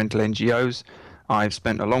environmental NGOs. I've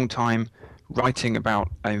spent a long time writing about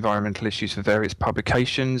environmental issues for various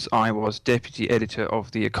publications. I was deputy editor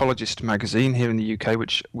of The Ecologist magazine here in the UK,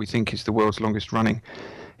 which we think is the world's longest running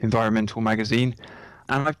environmental magazine.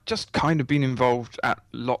 And I've just kind of been involved at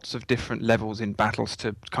lots of different levels in battles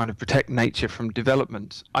to kind of protect nature from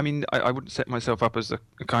development. I mean, I wouldn't set myself up as a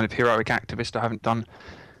kind of heroic activist. I haven't done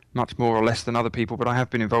much more or less than other people, but I have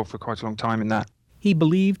been involved for quite a long time in that. He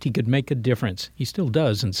believed he could make a difference. He still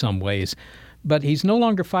does in some ways. But he's no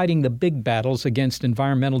longer fighting the big battles against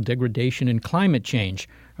environmental degradation and climate change,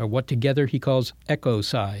 or what together he calls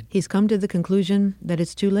ecocide. He's come to the conclusion that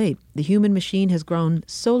it's too late. The human machine has grown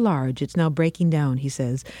so large it's now breaking down, he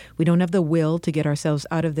says. We don't have the will to get ourselves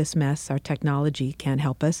out of this mess. Our technology can't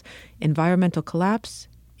help us. Environmental collapse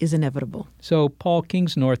is inevitable. So Paul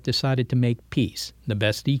Kingsnorth decided to make peace, the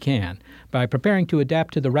best he can, by preparing to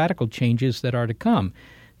adapt to the radical changes that are to come.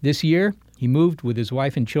 This year, he moved with his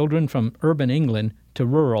wife and children from urban England to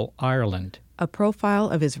rural Ireland. A profile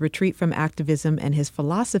of his retreat from activism and his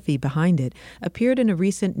philosophy behind it appeared in a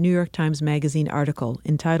recent New York Times Magazine article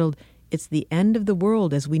entitled, "It's the End of the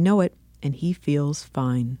World as We Know It, and He Feels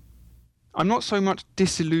Fine." I'm not so much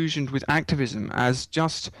disillusioned with activism as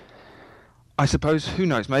just, I suppose, who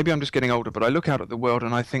knows, maybe I'm just getting older, but I look out at the world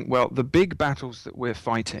and I think, well, the big battles that we're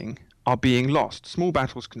fighting are being lost. Small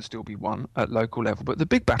battles can still be won at local level, but the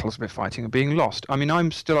big battles we're fighting are being lost. I mean,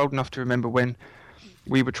 I'm still old enough to remember when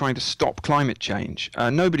we were trying to stop climate change.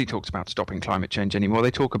 Nobody talks about stopping climate change anymore. They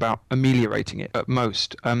talk about ameliorating it at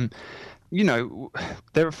most. You know,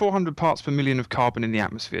 there are 400 parts per million of carbon in the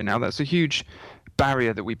atmosphere now. That's a huge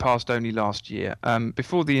barrier that we passed only last year.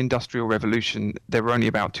 Before the Industrial Revolution, there were only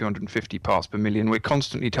about 250 parts per million. We're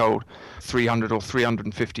constantly told 300 or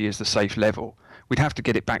 350 is the safe level. We'd have to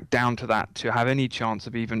get it back down to that to have any chance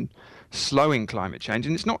of even slowing climate change,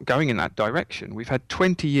 and it's not going in that direction. We've had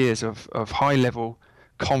 20 years of high-level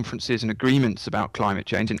conferences and agreements about climate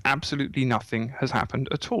change, and absolutely nothing has happened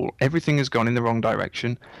at all. Everything has gone in the wrong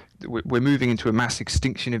direction. We're moving into a mass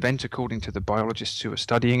extinction event, according to the biologists who are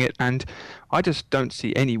studying it, and I just don't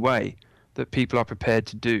see any way that people are prepared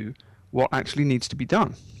to do what actually needs to be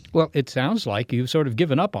done. Well, it sounds like you've sort of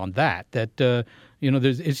given up on that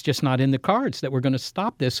it's just not in the cards that we're going to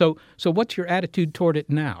stop this. So what's your attitude toward it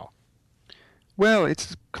now? Well,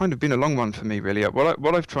 it's kind of been a long one for me, really.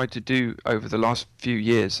 What I've tried to do over the last few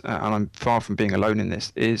years, and I'm far from being alone in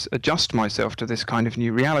this, is adjust myself to this kind of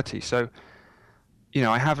new reality. So, you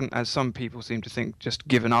know, I haven't, as some people seem to think, just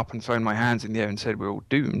given up and thrown my hands in the air and said we're all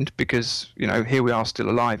doomed because, you know, here we are still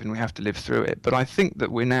alive and we have to live through it. But I think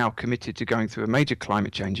that we're now committed to going through a major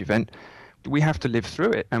climate change event. We have to live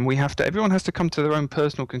through it, and everyone has to come to their own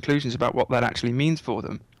personal conclusions about what that actually means for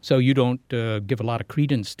them. So you don't give a lot of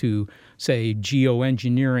credence to, say,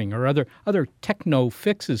 geoengineering or other techno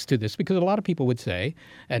fixes to this, because a lot of people would say,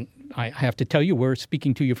 and I have to tell you, we're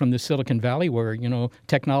speaking to you from the Silicon Valley, where, you know,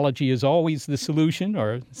 technology is always the solution,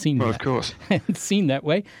 or of course, seen that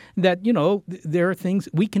way, that, you know, there are things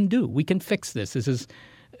we can do. We can fix this. This is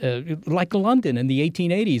like London in the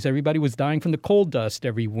 1880s. Everybody was dying from the coal dust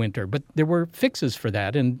every winter, but there were fixes for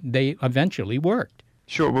that, and they eventually worked.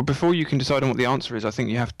 Sure. Well, before you can decide on what the answer is, I think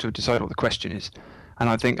you have to decide what the question is. And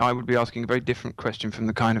I think I would be asking a very different question from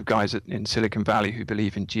the kind of guys in Silicon Valley who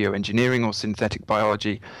believe in geoengineering or synthetic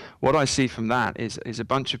biology. What I see from that is a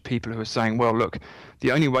bunch of people who are saying, well, look,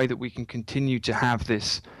 the only way that we can continue to have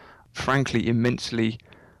this, frankly, immensely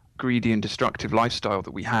greedy and destructive lifestyle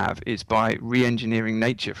that we have is by re-engineering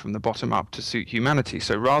nature from the bottom up to suit humanity.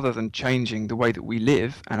 So rather than changing the way that we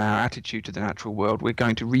live and our attitude to the natural world, we're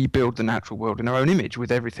going to rebuild the natural world in our own image,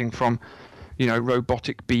 with everything from, you know,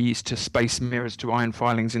 robotic bees to space mirrors to iron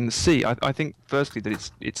filings in the sea. I think, firstly,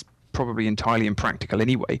 that it's probably entirely impractical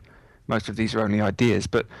anyway. Most of these are only ideas.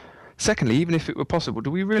 But secondly, even if it were possible, do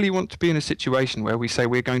we really want to be in a situation where we say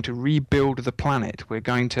we're going to rebuild the planet, we're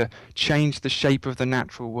going to change the shape of the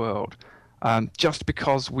natural world, just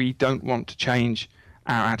because we don't want to change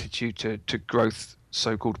our attitude to growth,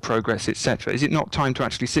 so-called progress, etc.? Is it not time to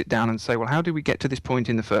actually sit down and say, well, how did we get to this point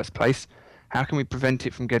in the first place? How can we prevent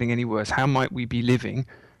it from getting any worse? How might we be living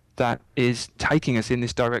that is taking us in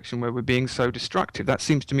this direction where we're being so destructive? That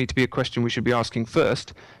seems to me to be a question we should be asking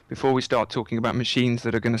first before we start talking about machines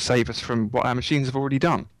that are going to save us from what our machines have already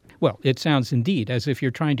done. Well, it sounds indeed as if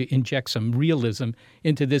you're trying to inject some realism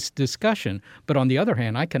into this discussion. But on the other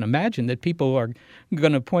hand, I can imagine that people are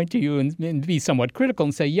going to point to you and be somewhat critical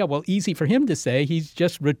and say, yeah, well, easy for him to say. He's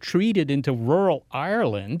just retreated into rural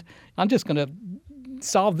Ireland. I'm just going to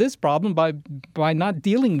solve this problem by not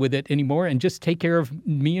dealing with it anymore and just take care of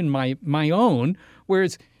me and my own.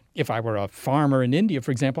 Whereas if I were a farmer in India,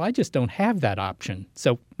 for example, I just don't have that option.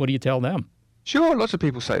 So what do you tell them? Sure, lots of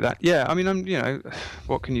people say that. Yeah, I mean,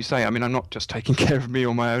 what can you say? I mean, I'm not just taking care of me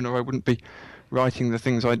on my own, or I wouldn't be writing the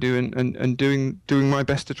things I do and doing my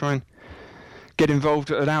best to try and get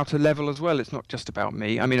involved at an outer level as well. It's not just about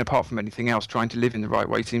me. I mean, apart from anything else, trying to live in the right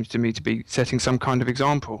way seems to me to be setting some kind of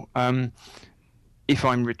example. If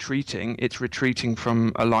I'm retreating, it's retreating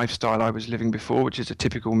from a lifestyle I was living before, which is a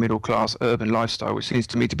typical middle-class urban lifestyle, which seems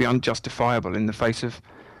to me to be unjustifiable in the face of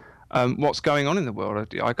what's going on in the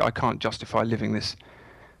world. I can't justify living this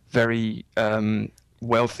very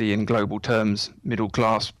wealthy in global terms,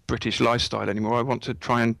 middle-class British lifestyle anymore. I want to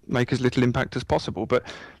try and make as little impact as possible. But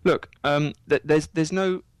look, there's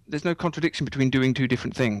no contradiction between doing two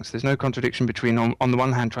different things. There's no contradiction between, on the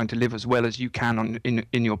one hand, trying to live as well as you can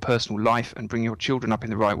in your personal life and bring your children up in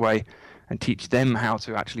the right way and teach them how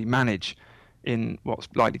to actually manage in what's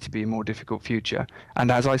likely to be a more difficult future.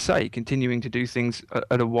 And as I say, continuing to do things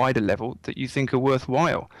at a wider level that you think are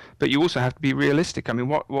worthwhile. But you also have to be realistic. I mean,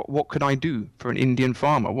 what can I do for an Indian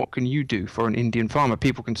farmer? What can you do for an Indian farmer?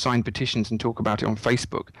 People can sign petitions and talk about it on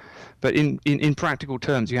Facebook. But in practical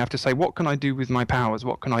terms, you have to say, what can I do with my powers?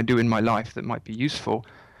 What can I do in my life that might be useful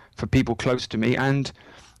for people close to me and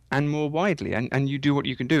more widely? And you do what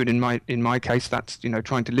you can do. And in my case, that's,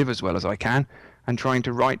 trying to live as well as I can and trying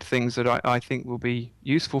to write things that I think will be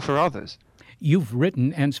useful for others. You've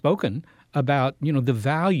written and spoken about, the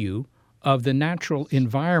value of the natural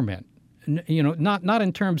environment, not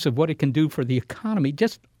in terms of what it can do for the economy,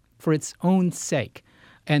 just for its own sake.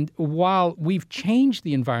 And while we've changed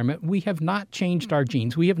the environment, we have not changed our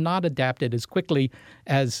genes. We have not adapted as quickly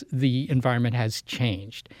as the environment has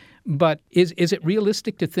changed. But is it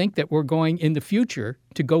realistic to think that we're going in the future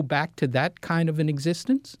to go back to that kind of an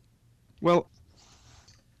existence? Well,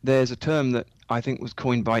 there's a term that I think was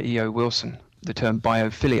coined by E.O. Wilson, the term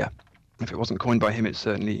biophilia. If it wasn't coined by him, it's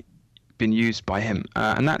certainly been used by him.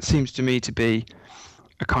 And that seems to me to be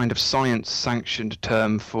a kind of science-sanctioned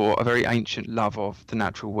term for a very ancient love of the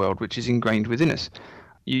natural world, which is ingrained within us.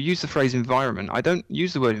 You use the phrase environment. I don't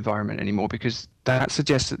use the word environment anymore because that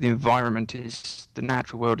suggests that the environment is, the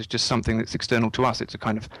natural world is just something that's external to us. It's a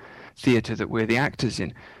kind of theatre that we're the actors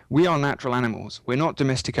in. We are natural animals. We're not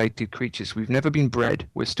domesticated creatures. We've never been bred.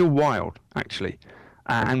 We're still wild, actually.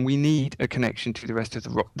 And we need a connection to the rest of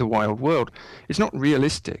the wild world. It's not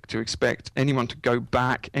realistic to expect anyone to go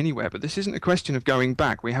back anywhere, but this isn't a question of going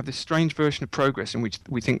back. We have this strange version of progress in which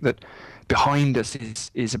we think that behind us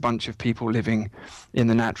is a bunch of people living in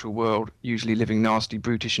the natural world, usually living nasty,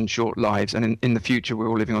 brutish and short lives, and in the future we're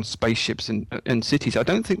all living on spaceships and cities. I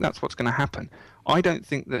don't think that's what's going to happen. I don't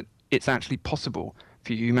think that it's actually possible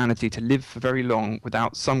for humanity to live for very long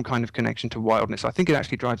without some kind of connection to wildness. I think it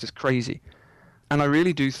actually drives us crazy. And I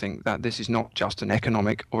really do think that this is not just an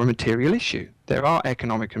economic or a material issue. There are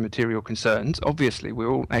economic and material concerns. Obviously, we're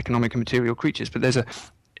all economic and material creatures, but there's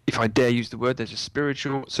if I dare use the word, there's a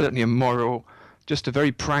spiritual, certainly a moral, just a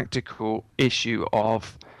very practical issue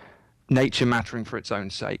of nature mattering for its own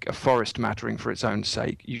sake, a forest mattering for its own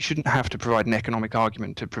sake. You shouldn't have to provide an economic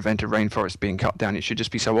argument to prevent a rainforest being cut down. It should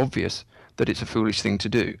just be so obvious that it's a foolish thing to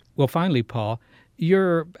do. Well, finally, Paul,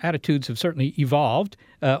 your attitudes have certainly evolved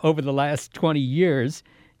over the last 20 years.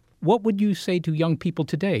 What would you say to young people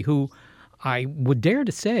today who, I would dare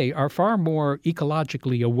to say, are far more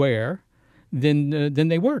ecologically aware than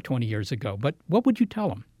they were 20 years ago? But what would you tell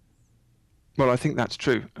them? Well, I think that's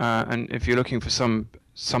true. And if you're looking for some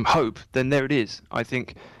hope, then there it is. I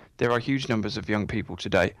think there are huge numbers of young people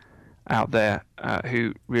today out there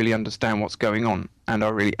who really understand what's going on and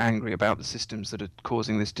are really angry about the systems that are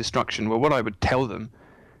causing this destruction. Well, what I would tell them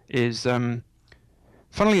is,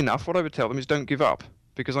 funnily enough, what I would tell them is don't give up.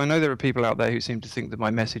 Because I know there are people out there who seem to think that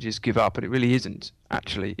my message is give up, but it really isn't,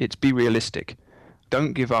 actually. It's be realistic.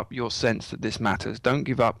 Don't give up your sense that this matters. Don't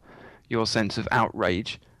give up your sense of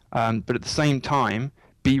outrage. But at the same time,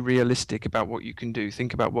 be realistic about what you can do.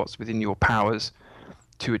 Think about what's within your powers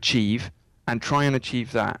to achieve and try and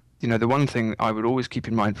achieve that. The one thing I would always keep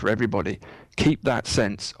in mind for everybody, keep that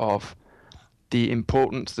sense of the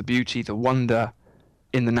importance, the beauty, the wonder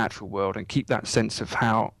in the natural world, and keep that sense of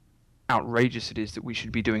how outrageous it is that we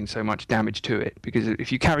should be doing so much damage to it. Because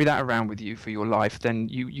if you carry that around with you for your life, then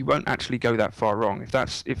you won't actually go that far wrong. If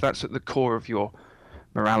that's at the core of your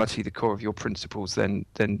morality, the core of your principles, then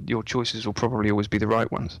your choices will probably always be the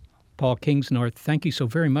right ones. Paul Kingsnorth, thank you so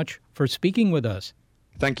very much for speaking with us.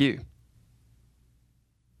 Thank you.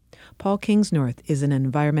 Paul Kingsnorth is an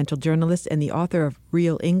environmental journalist and the author of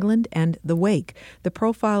Real England and The Wake. The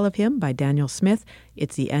profile of him by Daniel Smith,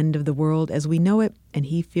 It's the End of the World as We Know It, and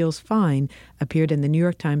He Feels Fine, appeared in the New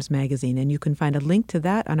York Times Magazine. And you can find a link to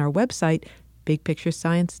that on our website,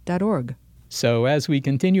 bigpicturescience.org. So as we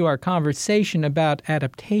continue our conversation about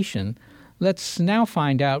adaptation, let's now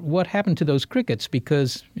find out what happened to those crickets,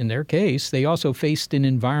 because in their case, they also faced an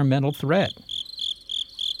environmental threat.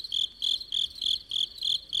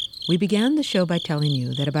 We began the show by telling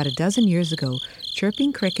you that about a dozen years ago,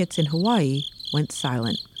 chirping crickets in Hawaii went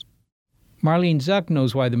silent. Marlene Zuck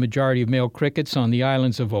knows why the majority of male crickets on the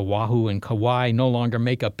islands of Oahu and Kauai no longer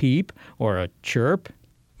make a peep or a chirp.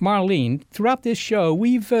 Marlene, throughout this show,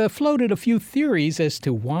 we've floated a few theories as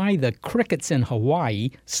to why the crickets in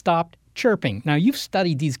Hawaii stopped chirping. Now, you've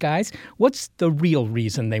studied these guys. What's the real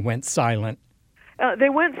reason they went silent? They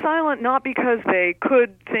went silent not because they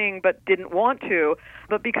could sing but didn't want to,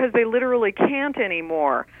 but because they literally can't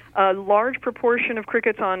anymore. A large proportion of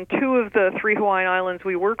crickets on 2 of the 3 Hawaiian islands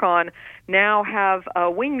we work on now have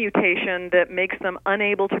a wing mutation that makes them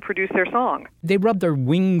unable to produce their song. They rub their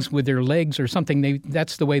wings with their legs or something.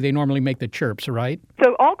 That's the way they normally make the chirps, right?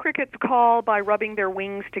 So all crickets call by rubbing their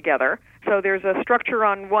wings together. So there's a structure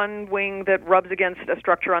on one wing that rubs against a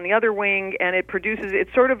structure on the other wing, and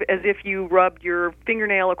it's sort of as if you rubbed your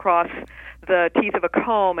fingernail across the teeth of a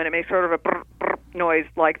comb, and it makes sort of a brr, brr noise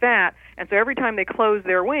like that. And so every time they close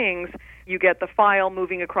their wings, you get the file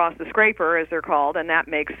moving across the scraper, as they're called, and that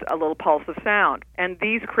makes a little pulse of sound. And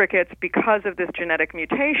these crickets, because of this genetic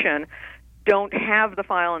mutation, don't have the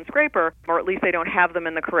file and scraper, or at least they don't have them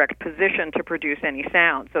in the correct position to produce any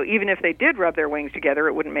sound. So even if they did rub their wings together,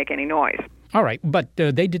 it wouldn't make any noise. All right, but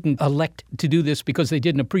they didn't elect to do this because they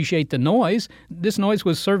didn't appreciate the noise. This noise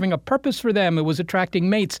was serving a purpose for them. It was attracting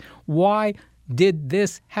mates. Why did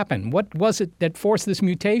this happen? What was it that forced this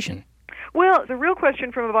mutation? Well, the real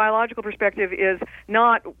question from a biological perspective is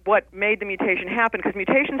not what made the mutation happen, because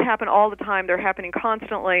mutations happen all the time. They're happening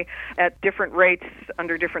constantly at different rates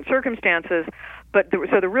under different circumstances.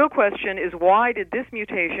 So the real question is, why did this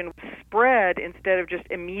mutation spread instead of just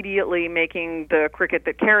immediately making the cricket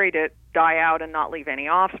that carried it die out and not leave any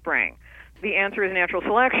offspring? The answer is natural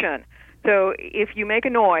selection. So if you make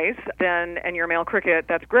a noise, and you're a male cricket,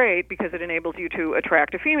 that's great because it enables you to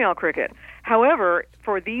attract a female cricket. However,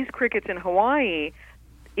 for these crickets in Hawaii,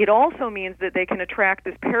 it also means that they can attract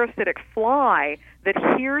this parasitic fly that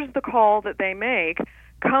hears the call that they make,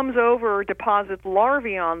 comes over, deposits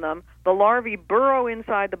larvae on them. The larvae burrow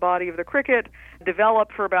inside the body of the cricket,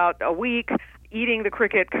 develop for about a week, eating the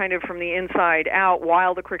cricket kind of from the inside out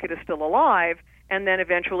while the cricket is still alive, and then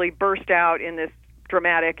eventually burst out in this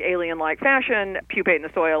dramatic alien-like fashion, pupate in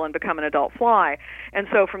the soil, and become an adult fly. And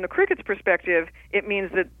so from the cricket's perspective, it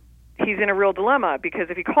means that he's in a real dilemma, because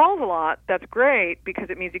if he calls a lot, that's great because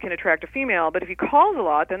it means he can attract a female. But if he calls a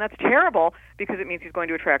lot, then that's terrible because it means he's going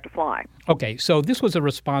to attract a fly. Okay, so this was a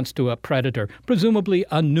response to a predator, presumably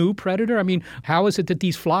a new predator. I mean, how is it that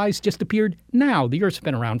these flies just appeared now? The Earth's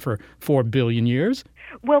been around for 4 billion years.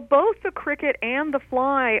 Well, both the cricket and the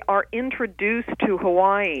fly are introduced to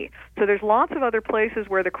Hawaii. So there's lots of other places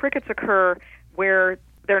where the crickets occur where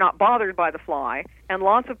they're not bothered by the fly, and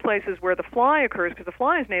lots of places where the fly occurs, because the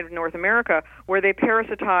fly is native to North America, where they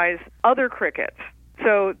parasitize other crickets.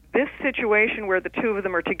 So this situation where the 2 of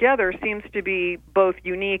them are together seems to be both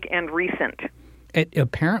unique and recent. It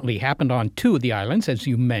apparently happened on 2 of the islands, as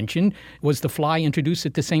you mentioned. Was the fly introduced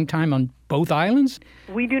at the same time on both islands?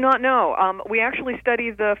 We do not know. We actually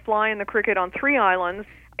studied the fly and the cricket on 3 islands,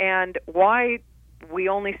 and why we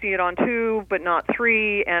only see it on 2 but not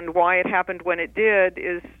 3, and why it happened when it did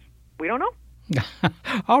is we don't know.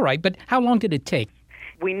 All right, but how long did it take?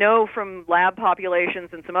 We know from lab populations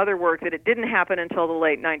and some other work that it didn't happen until the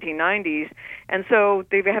late 1990s, and so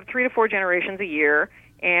they have 3 to 4 generations a year.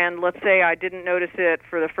 And let's say I didn't notice it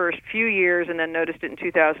for the first few years and then noticed it in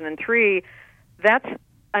 2003. That's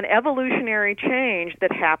an evolutionary change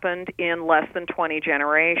that happened in less than 20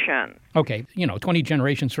 generations. Okay, 20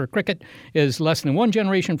 generations for a cricket is less than 1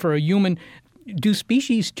 generation for a human. Do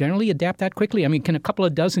species generally adapt that quickly? I mean, can a couple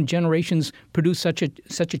of dozen generations produce such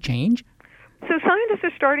a change? So scientists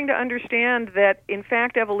are starting to understand that, in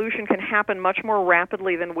fact, evolution can happen much more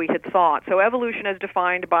rapidly than we had thought. So evolution is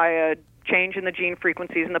defined by a change in the gene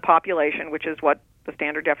frequencies in the population, which is what the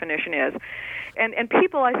standard definition is. And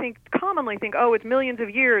people, I think, commonly think, oh, it's millions of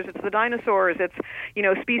years, it's the dinosaurs, it's,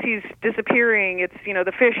 species disappearing, it's,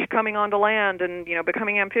 the fish coming onto land and,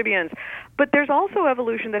 becoming amphibians. But there's also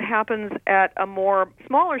evolution that happens at a more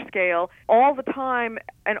smaller scale all the time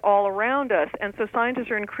and all around us. And so scientists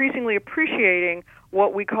are increasingly appreciating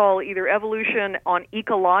what we call either evolution on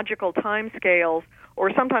ecological timescales or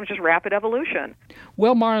sometimes just rapid evolution.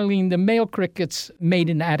 Well, Marlene, the male crickets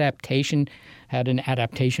had an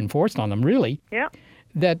adaptation forced on them, really. Yeah.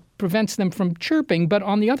 That prevents them from chirping. But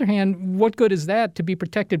on the other hand, what good is that to be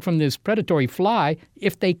protected from this predatory fly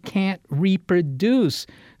if they can't reproduce?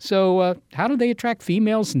 So how do they attract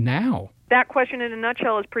females now? That question in a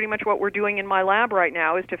nutshell is pretty much what we're doing in my lab right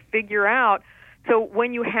now, is to figure out, so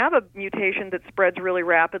when you have a mutation that spreads really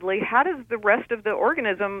rapidly, how does the rest of the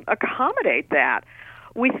organism accommodate that?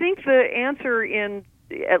 We think the answer in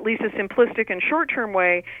at least a simplistic and short-term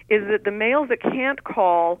way is that the males that can't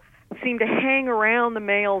call seem to hang around the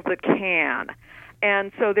males that can.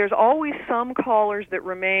 And so there's always some callers that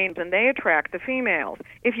remain, and they attract the females.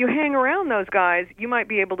 If you hang around those guys, you might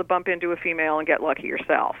be able to bump into a female and get lucky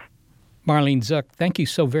yourself. Marlene Zuk, thank you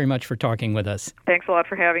so very much for talking with us. Thanks a lot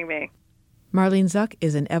for having me. Marlene Zuk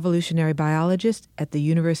is an evolutionary biologist at the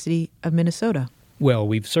University of Minnesota. Well,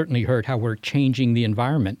 we've certainly heard how we're changing the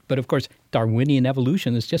environment. But of course, Darwinian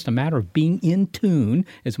evolution is just a matter of being in tune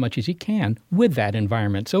as much as you can with that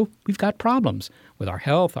environment. So we've got problems with our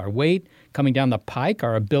health, our weight, coming down the pike,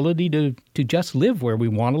 our ability to just live where we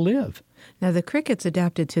want to live. Now, the crickets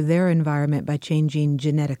adapted to their environment by changing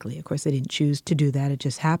genetically. Of course, they didn't choose to do that. It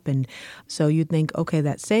just happened. So you'd think, okay,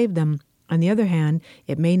 that saved them. On the other hand,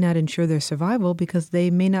 it may not ensure their survival because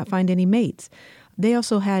they may not find any mates. They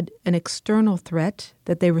also had an external threat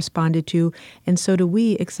that they responded to, and so do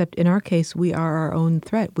we, except in our case, we are our own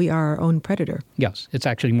threat. We are our own predator. Yes, it's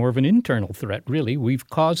actually more of an internal threat, really. We've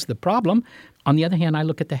caused the problem. On the other hand, I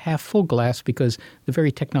look at the half-full glass because the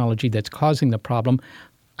very technology that's causing the problem,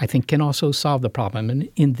 I think, can also solve the problem. And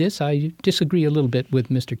in this, I disagree a little bit with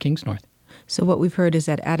Mr. Kingsnorth. So what we've heard is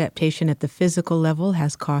that adaptation at the physical level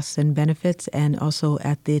has costs and benefits, and also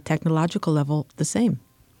at the technological level, the same.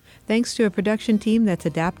 Thanks to a production team that's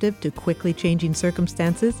adaptive to quickly changing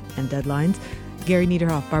circumstances and deadlines, Gary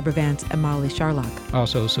Niederhoff, Barbara Vance, and Molly Sharlock.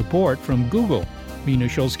 Also support from Google, Rena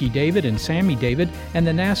Shulsky-David and Sammy David, and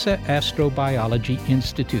the NASA Astrobiology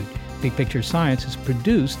Institute. Big Picture Science is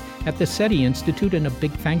produced at the SETI Institute, and a big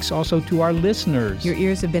thanks also to our listeners. Your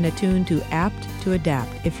ears have been attuned to Apt to Adapt.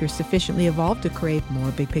 If you're sufficiently evolved to crave more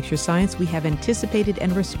Big Picture Science, we have anticipated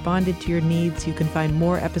and responded to your needs. You can find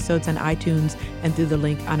more episodes on iTunes and through the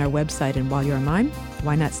link on our website. And while you're online,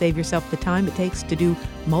 why not save yourself the time it takes to do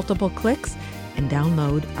multiple clicks and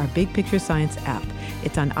download our Big Picture Science app.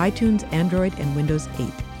 It's on iTunes, Android, and Windows 8.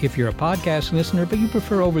 If you're a podcast listener, but you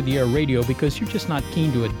prefer over-the-air radio because you're just not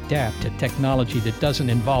keen to adapt to technology that doesn't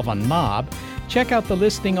involve a knob, check out the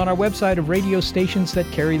listing on our website of radio stations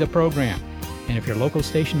that carry the program. And if your local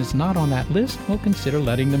station is not on that list, well, consider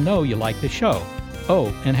letting them know you like the show. Oh,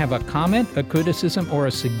 and have a comment, a criticism, or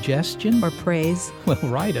a suggestion? Or praise? Well,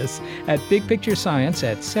 write us at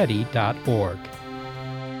bigpicturescience@seti.org.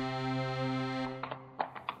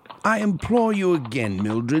 I implore you again,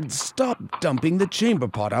 Mildred, stop dumping the chamber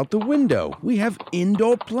pot out the window. We have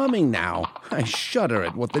indoor plumbing now. I shudder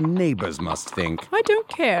at what the neighbors must think. I don't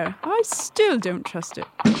care. I still don't trust it.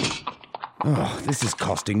 Oh, this is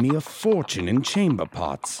costing me a fortune in chamber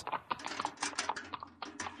pots.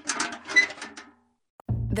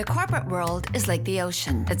 The corporate world is like the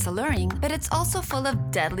ocean. It's alluring, but it's also full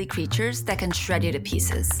of deadly creatures that can shred you to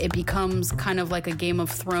pieces. It becomes kind of like a Game of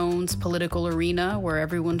Thrones political arena where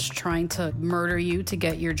everyone's trying to murder you to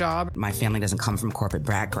get your job. My family doesn't come from corporate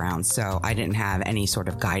backgrounds, so I didn't have any sort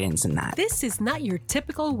of guidance in that. This is not your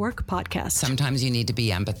typical work podcast. Sometimes you need to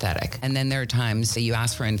be empathetic, and then there are times that you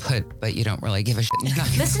ask for input, but you don't really give a shit.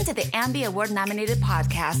 Listen to the Ambie Award-nominated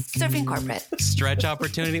podcast, Surfing Corporate. Stretch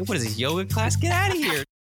opportunity? What is this, yoga class? Get out of here.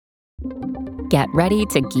 Get ready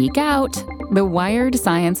to geek out. The Wired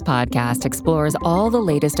Science Podcast explores all the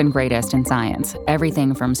latest and greatest in science.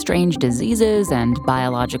 Everything from strange diseases and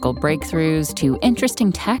biological breakthroughs to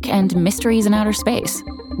interesting tech and mysteries in outer space.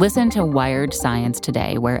 Listen to Wired Science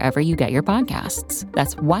today wherever you get your podcasts.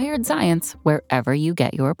 That's Wired Science wherever you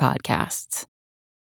get your podcasts.